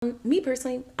me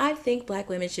personally, I think black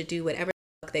women should do whatever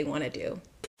the fuck they want to do.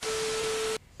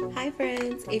 Hi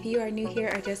friends, if you are new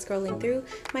here or just scrolling through,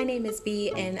 my name is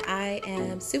B and I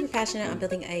am super passionate on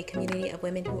building a community of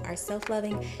women who are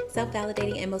self-loving,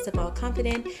 self-validating, and most of all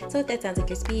confident. So if that sounds like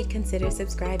your speed, consider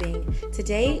subscribing.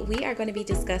 Today we are going to be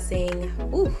discussing,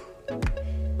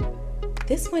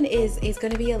 this one is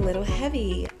going to be a little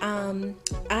heavy.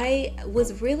 I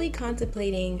was really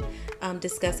contemplating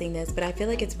discussing this, but I feel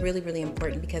like it's really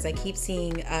important because I keep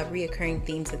seeing reoccurring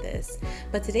themes of this.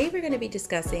 But today we're going to be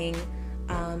discussing,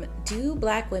 do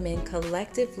black women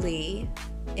collectively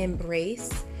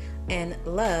embrace and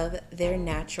love their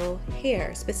natural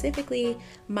hair, specifically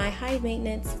my high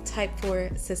maintenance type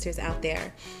 4 sisters out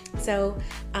there. So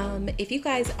if you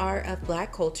guys are of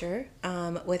black culture,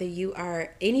 whether you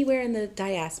are anywhere in the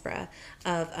diaspora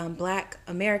of black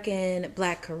American,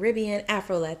 black Caribbean,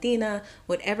 Afro Latina,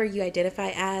 whatever you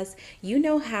identify as, you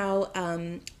know how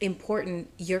important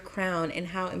your crown and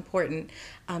how important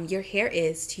your hair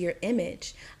is to your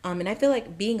image. And I feel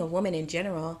like being a woman in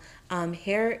general,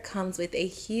 hair comes with a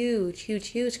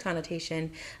huge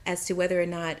connotation as to whether or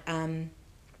not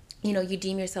you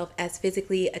deem yourself as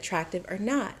physically attractive or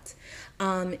not.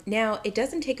 Now, it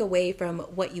doesn't take away from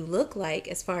what you look like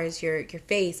as far as your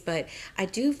face, but I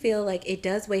do feel like it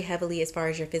does weigh heavily as far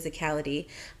as your physicality.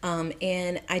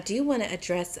 And I do want to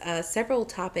address several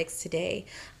topics today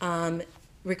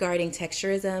regarding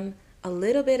texturism, a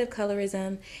little bit of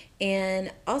colorism,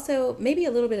 and also maybe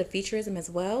a little bit of featureism as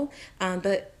well.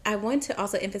 But I want to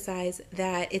also emphasize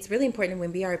that it's really important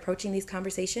when we are approaching these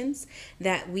conversations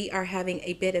that we are having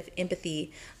a bit of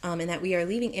empathy, and that we are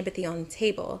leaving empathy on the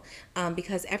table,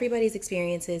 because everybody's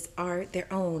experiences are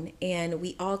their own, and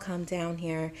we all come down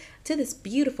here to this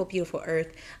beautiful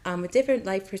earth with different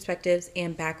life perspectives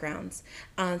and backgrounds.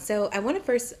 So I want to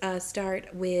first start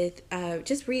with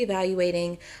just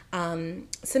reevaluating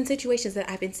some situations that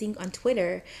I've been seeing on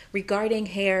Twitter regarding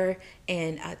hair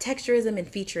and texturism and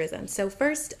featureism. So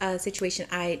first situation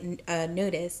I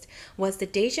noticed was the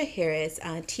Deja Harris,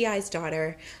 T.I.'s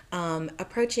daughter,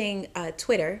 approaching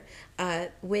Twitter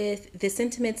with the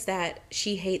sentiments that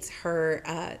she hates her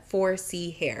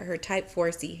 4C hair, her type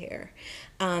 4C hair.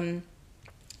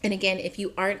 And again, if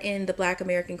you aren't in the Black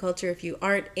American culture, if you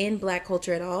aren't in Black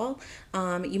culture at all,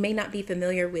 you may not be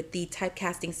familiar with the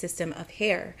typecasting system of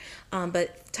hair.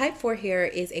 But type 4 hair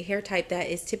is a hair type that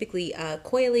is typically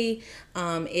coily.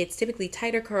 It's typically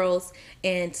tighter curls,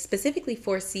 and specifically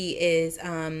 4C is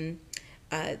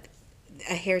a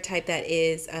hair type that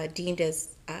is deemed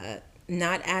as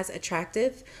not as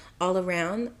attractive all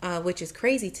around, which is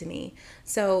crazy to me.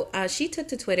 So she took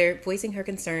to Twitter voicing her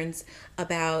concerns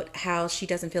about how she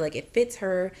doesn't feel like it fits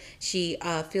her. She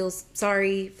feels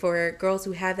sorry for girls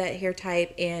who have that hair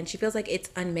type, and she feels like it's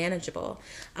unmanageable,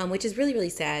 which is really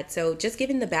sad. So just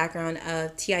giving the background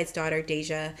of T.I.'s daughter,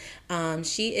 Deja,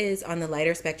 she is on the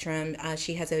lighter spectrum.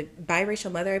 She has a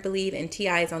biracial mother, I believe, and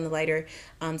T.I. is on the lighter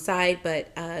side, but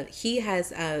he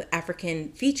has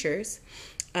African features.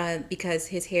 Because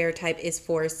his hair type is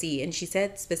 4C. And she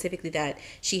said specifically that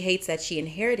she hates that she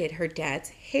inherited her dad's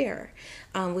hair,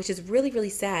 which is really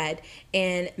sad.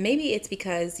 And maybe it's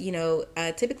because,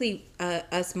 typically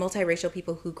us multiracial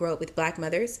people who grow up with Black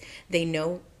mothers, they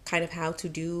know kind of how to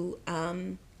do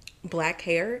Black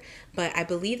hair. But I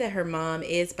believe that her mom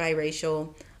is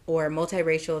biracial or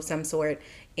multiracial of some sort,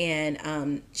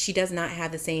 and she does not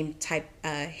have the same type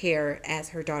hair as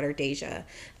her daughter Deja.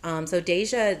 So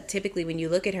Deja, typically when you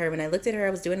look at her, when I looked at her, I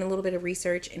was doing a little bit of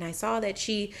research, and I saw that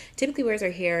she typically wears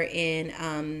her hair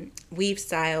in weave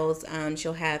styles.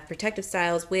 She'll have protective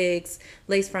styles, wigs,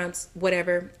 lace fronts,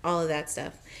 whatever, all of that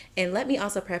stuff. And let me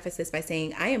also preface this by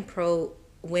saying I am pro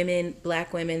women,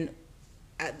 Black women,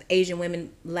 Asian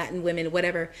women, Latin women,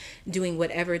 whatever, doing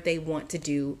whatever they want to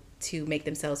do to make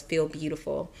themselves feel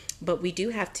beautiful. But we do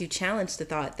have to challenge the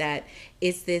thought that,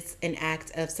 is this an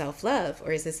act of self-love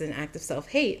or is this an act of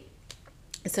self-hate?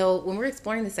 So when we're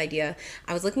exploring this idea,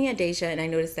 I was looking at Deja and I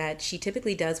noticed that she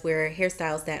typically does wear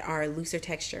hairstyles that are looser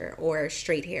texture or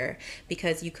straight hair,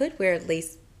 because you could wear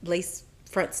lace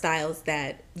front styles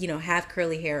that, have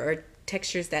curly hair or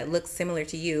textures that look similar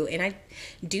to you. And I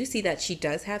do see that she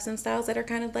does have some styles that are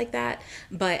kind of like that.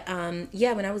 But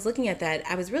when I was looking at that,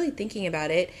 I was really thinking about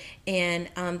it. And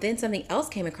then something else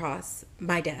came across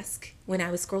my desk when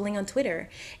I was scrolling on Twitter.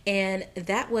 And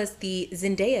that was the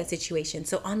Zendaya situation.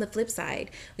 So on the flip side,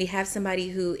 we have somebody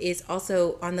who is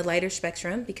also on the lighter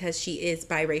spectrum because she is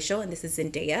biracial, and this is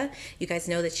Zendaya. You guys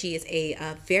know that she is a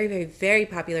very, very, very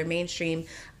popular mainstream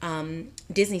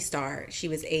Disney star. She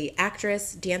was a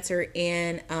actress, dancer,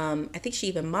 and I think she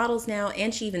even models now,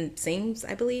 and she even sings,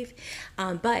 I believe.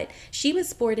 But she was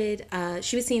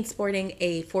seen sporting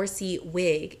a 4C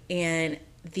wig, and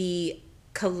the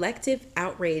collective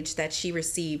outrage that she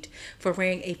received for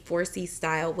wearing a 4C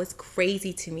style was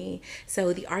crazy to me.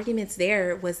 So the arguments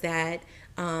there was that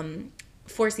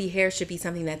 4C hair should be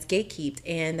something that's gatekept,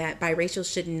 and that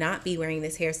biracials should not be wearing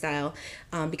this hairstyle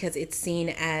because it's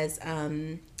seen as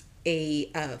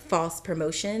a false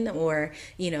promotion, or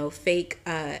fake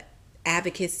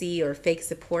advocacy or fake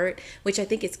support, which I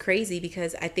think is crazy,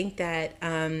 because I think that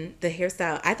I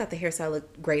thought the hairstyle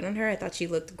looked great on her. I thought she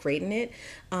looked great in it.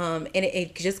 And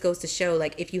it just goes to show,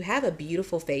 like, if you have a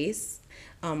beautiful face,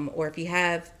 or if you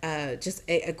have just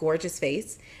a gorgeous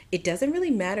face, it doesn't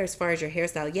really matter as far as your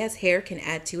hairstyle. Yes, hair can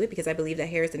add to it, because I believe that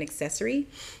hair is an accessory,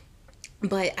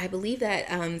 but I believe that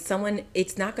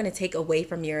it's not going to take away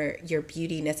from your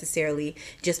beauty necessarily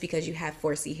just because you have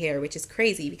 4C hair, which is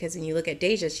crazy, because when you look at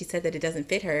Deja, she said that it doesn't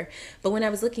fit her. But when I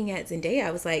was looking at Zendaya,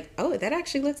 I was like, oh, that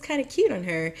actually looks kind of cute on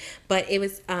her. But it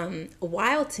was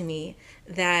wild to me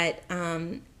that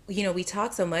we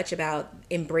talk so much about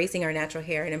embracing our natural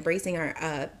hair and embracing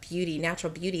our beauty,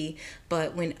 natural beauty,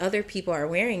 but when other people are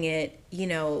wearing it,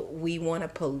 we want to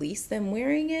police them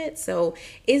wearing it. So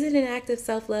is it an act of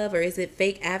self-love, or is it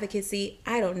fake advocacy?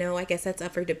 I don't know. I guess that's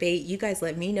up for debate. You guys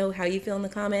let me know how you feel in the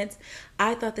comments.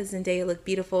 I thought that Zendaya looked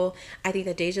beautiful. I think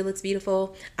that Deja looks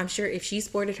beautiful. I'm sure if she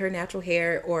sported her natural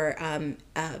hair, or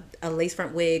a lace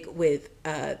front wig with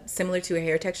similar to her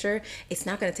hair texture, it's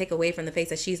not going to take away from the face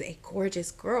that she's a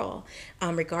gorgeous girl,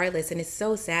 regardless. And it's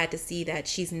so sad to see that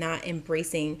she's not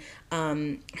embracing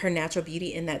her natural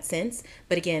beauty in that sense.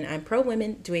 But again, I'm pro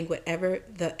women doing whatever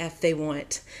the F they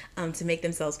want to make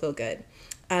themselves feel good.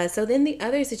 So then the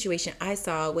other situation I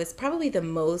saw was probably the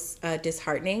most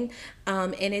disheartening,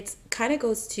 and it kind of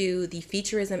goes to the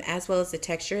featureism as well as the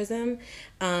texturism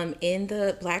in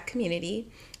the Black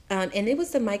community. And it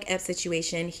was the Mike Epps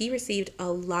situation. He received a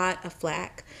lot of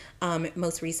flack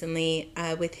most recently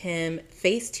with him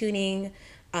face tuning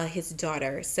his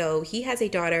daughter. So he has a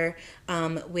daughter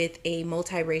with a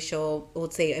multiracial,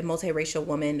 we'll say a multiracial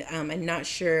woman. I'm not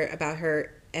sure about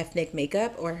her ethnic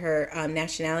makeup or her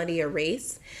nationality or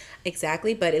race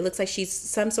exactly, but it looks like she's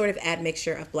some sort of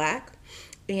admixture of Black.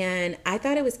 And I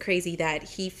thought it was crazy that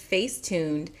he face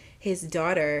tuned his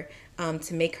daughter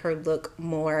to make her look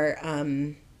more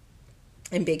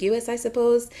ambiguous, I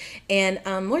suppose. And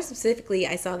more specifically,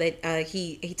 I saw that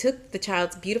he took the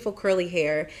child's beautiful curly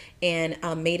hair and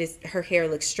made her hair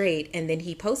look straight, and then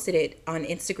he posted it on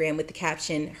Instagram with the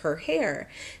caption, "her hair."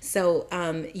 So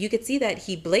you could see that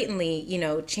he blatantly,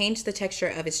 changed the texture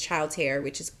of his child's hair,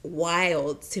 which is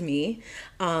wild to me,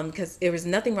 because there was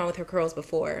nothing wrong with her curls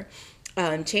before.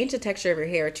 Change the texture of her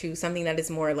hair to something that is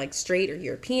more like straight or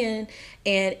European.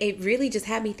 And it really just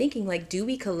had me thinking, like, do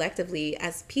we collectively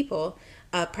as people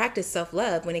practice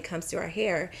self-love when it comes to our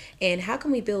hair? And how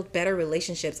can we build better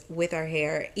relationships with our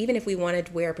hair, even if we want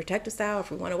to wear a protective style,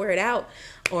 if we want to wear it out,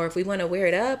 or if we want to wear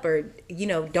it up, or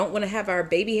don't want to have our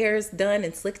baby hairs done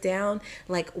and slicked down?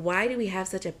 Like, why do we have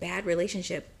such a bad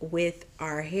relationship with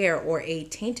our hair, or a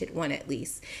tainted one at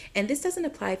least? And this doesn't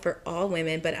apply for all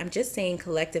women, but I'm just saying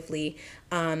collectively,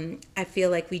 I feel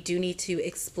like we do need to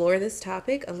explore this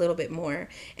topic a little bit more.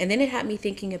 And then it had me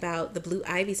thinking about the Blue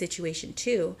Ivy situation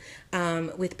too,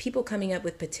 with people coming up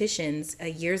with petitions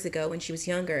years ago when she was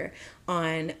younger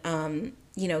on,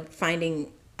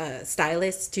 finding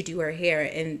stylists to do her hair.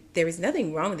 And there was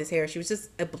nothing wrong with this hair. She was just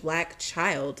a Black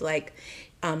child. Like,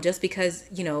 just because,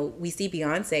 we see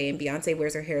Beyonce, and Beyonce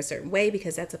wears her hair a certain way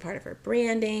because that's a part of her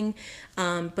branding.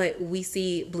 But we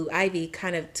see Blue Ivy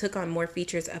kind of took on more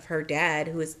features of her dad,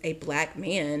 who is a Black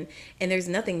man. And there's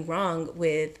nothing wrong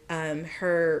with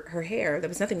her hair. There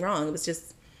was nothing wrong. It was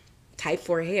just type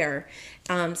 4 hair.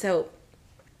 So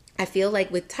I feel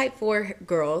like with type 4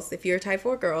 girls, if you're a type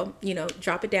 4 girl,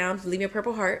 drop it down, leave me a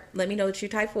purple heart. Let me know that you're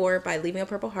type 4 by leaving a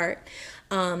purple heart.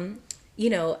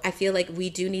 I feel like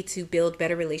we do need to build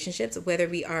better relationships, whether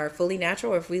we are fully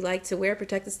natural or if we like to wear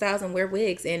protective styles and wear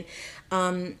wigs. And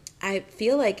I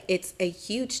feel like it's a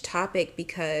huge topic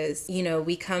because,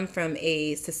 we come from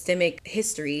a systemic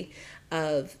history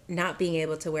of not being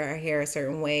able to wear our hair a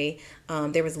certain way.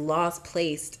 There was laws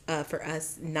placed for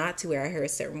us not to wear our hair a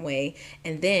certain way.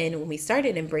 And then when we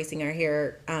started embracing our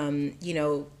hair,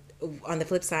 on the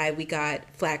flip side, we got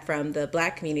flack from the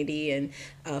black community and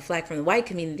flack from the white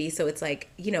community. So it's like,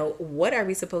 what are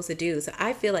we supposed to do? So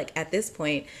I feel like at this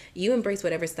point, you embrace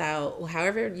whatever style,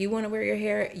 however you want to wear your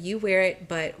hair, you wear it,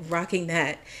 but rocking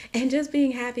that and just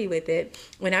being happy with it.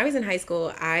 When I was in high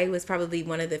school, I was probably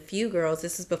one of the few girls,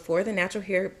 this was before the natural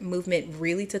hair movement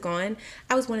really took on.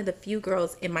 I was one of the few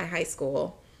girls in my high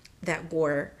school that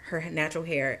wore her natural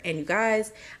hair. And you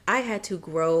guys, I had to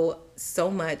grow so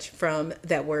much from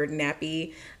that word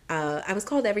nappy. I was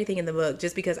called everything in the book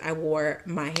just because I wore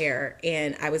my hair,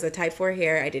 and I was a type 4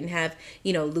 hair. I didn't have,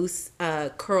 loose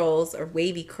curls or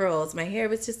wavy curls. My hair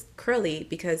was just curly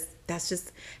because that's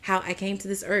just how I came to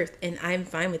this earth, and I'm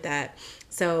fine with that.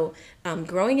 So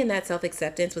growing in that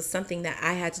self-acceptance was something that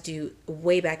I had to do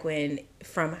way back when,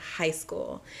 from high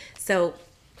school. So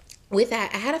with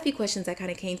that, I had a few questions that kind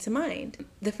of came to mind.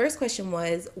 The first question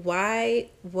was, why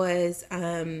was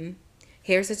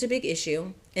hair such a big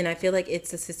issue? And I feel like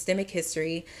it's a systemic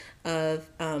history of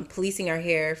policing our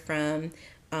hair from,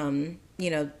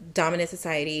 dominant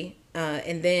society.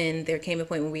 And then there came a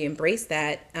point when we embraced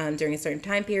that during a certain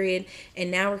time period. And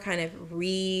now we're kind of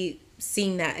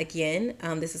seeing that again.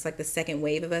 This is like the second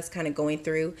wave of us kind of going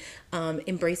through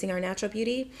embracing our natural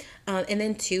beauty. And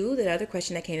then two, the other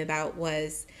question that came about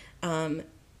was,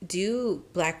 do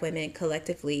Black women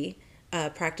collectively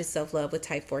practice self-love with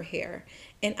type 4 hair?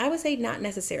 And I would say not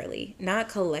necessarily, not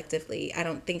collectively. I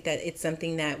don't think that it's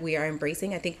something that we are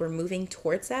embracing. I think we're moving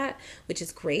towards that, which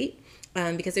is great,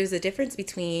 because there's a difference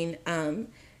between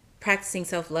practicing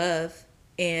self-love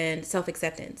and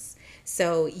self-acceptance.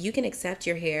 So you can accept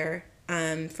your hair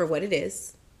for what it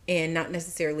is and not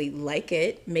necessarily like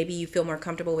it. Maybe you feel more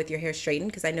comfortable with your hair straightened,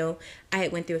 because I know I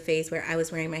had went through a phase where I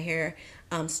was wearing my hair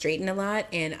straightened a lot,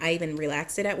 and I even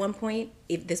relaxed it at one point.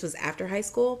 This was after high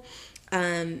school.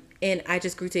 And I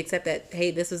just grew to accept that,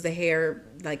 hey, this was the hair,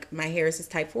 like my hair is just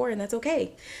type 4, and that's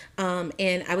okay.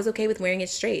 And I was okay with wearing it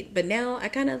straight. But now I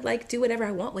kind of like do whatever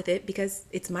I want with it because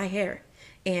it's my hair.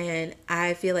 And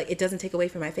I feel like it doesn't take away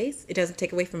from my face. It doesn't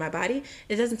take away from my body.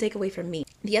 It doesn't take away from me.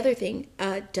 The other thing,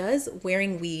 does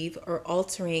wearing weave or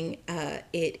altering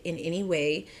it in any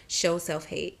way show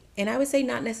self-hate? And I would say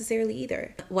not necessarily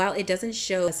either. While it doesn't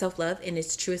show self-love in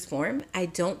its truest form, I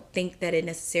don't think that it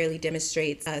necessarily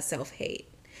demonstrates self-hate.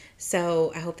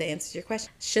 So I hope that answers your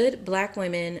question. Should Black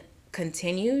women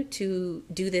continue to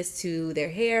do this to their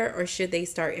hair, or should they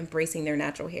start embracing their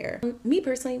natural hair? Me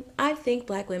personally, I think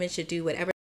Black women should do whatever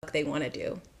they want to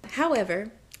do.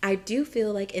 However, I do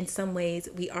feel like in some ways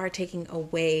we are taking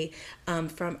away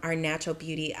from our natural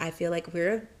beauty. I feel like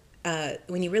we're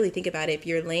when you really think about it, if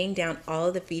you're laying down all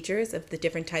of the features of the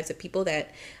different types of people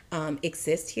that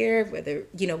exist here, whether,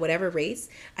 whatever race,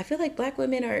 I feel like Black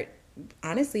women are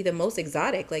honestly the most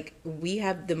exotic. Like, we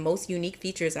have the most unique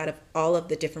features out of all of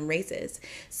the different races.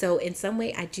 So in some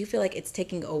way, I do feel like it's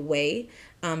taking away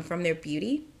from their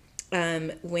beauty.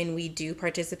 When we do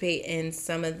participate in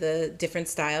some of the different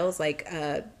styles, like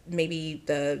maybe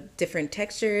the different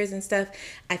textures and stuff,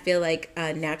 I feel like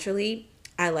naturally,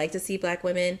 I like to see Black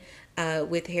women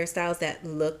with hairstyles that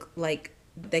look like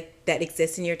that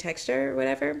exist in your texture or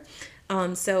whatever.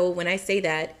 So when I say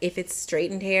that, if it's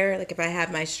straightened hair, like if I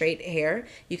have my straight hair,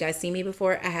 you guys see me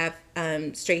before, I have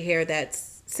straight hair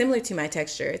that's similar to my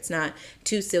texture. It's not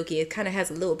too silky. It kind of has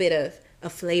a little bit of a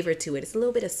flavor to it. It's a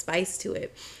little bit of spice to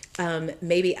it.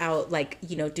 Maybe I'll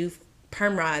do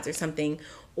perm rods or something.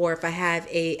 Or if I have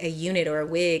a unit or a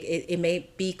wig, it may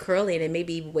be curly and it may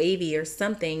be wavy or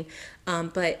something.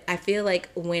 But I feel like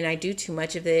when I do too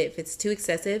much of it, if it's too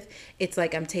excessive, it's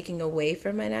like I'm taking away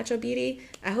from my natural beauty.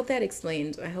 I hope that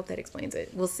explains it.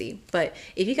 We'll see. But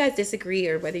if you guys disagree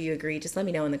or whether you agree, just let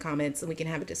me know in the comments and we can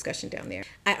have a discussion down there.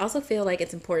 I also feel like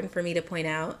it's important for me to point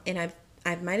out, and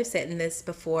I might have said in this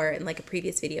before in like a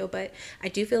previous video, but I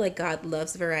do feel like God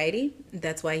loves variety.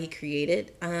 That's why he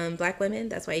created Black women.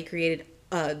 That's why he created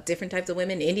different types of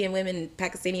women, Indian women,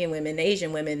 Pakistani women,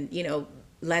 Asian women,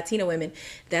 Latino women.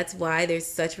 That's why there's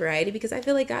such variety, because I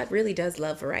feel like God really does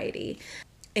love variety.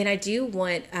 And I do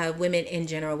want women in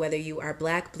general, whether you are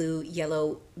Black, blue,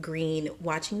 yellow, green,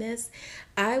 watching this,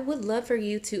 I would love for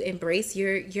you to embrace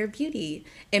your beauty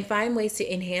and find ways to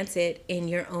enhance it in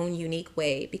your own unique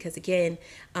way. Because again,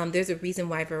 there's a reason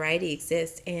why variety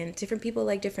exists, and different people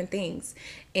like different things.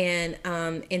 And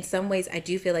in some ways, I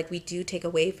do feel like we do take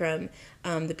away from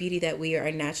the beauty that we are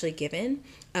naturally given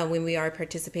when we are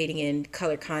participating in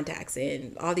color contacts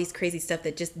and all these crazy stuff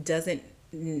that just doesn't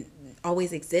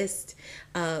always exist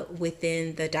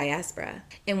within the diaspora.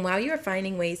 And while you're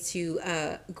finding ways to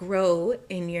grow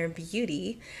in your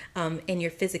beauty and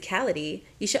your physicality,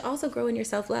 you should also grow in your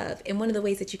self-love. And one of the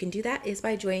ways that you can do that is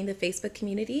by joining the Facebook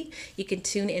community. You can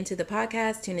tune into the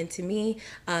podcast, tune into me,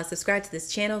 subscribe to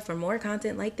this channel for more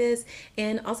content like this,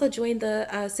 and also join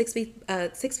the 6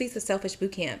 weeks of Selfish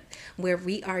Bootcamp, where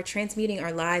we are transmuting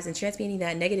our lives and transmuting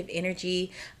that negative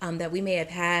energy that we may have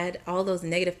had, all those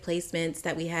negative placements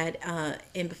that we had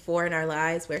in before in our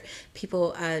lives, where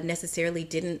people necessarily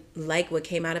didn't like what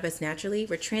came out of us naturally.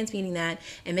 We're transmuting that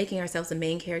and making ourselves the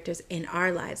main characters in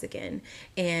our lives again.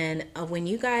 And when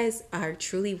you guys are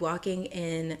truly walking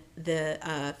in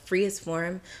the freest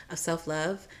form of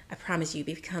self-love, I promise you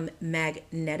become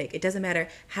magnetic. It doesn't matter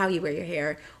how you wear your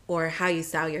hair or how you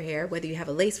style your hair, whether you have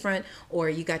a lace front or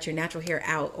you got your natural hair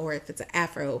out, or if it's an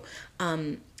afro.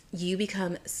 You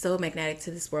become so magnetic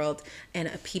to this world and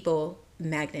a people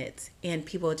magnet, and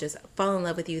people just fall in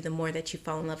love with you the more that you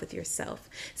fall in love with yourself.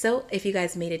 So if you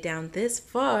guys made it down this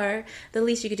far, the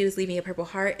least you could do is leave me a purple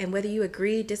heart, and whether you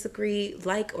agree, disagree,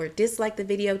 like or dislike the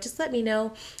video, just let me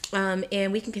know,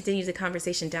 and we can continue the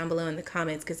conversation down below in the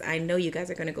comments, because I know you guys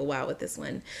are going to go wild with this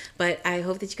one. But I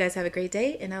hope that you guys have a great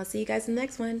day, and I'll see you guys in the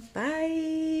next one.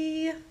 Bye.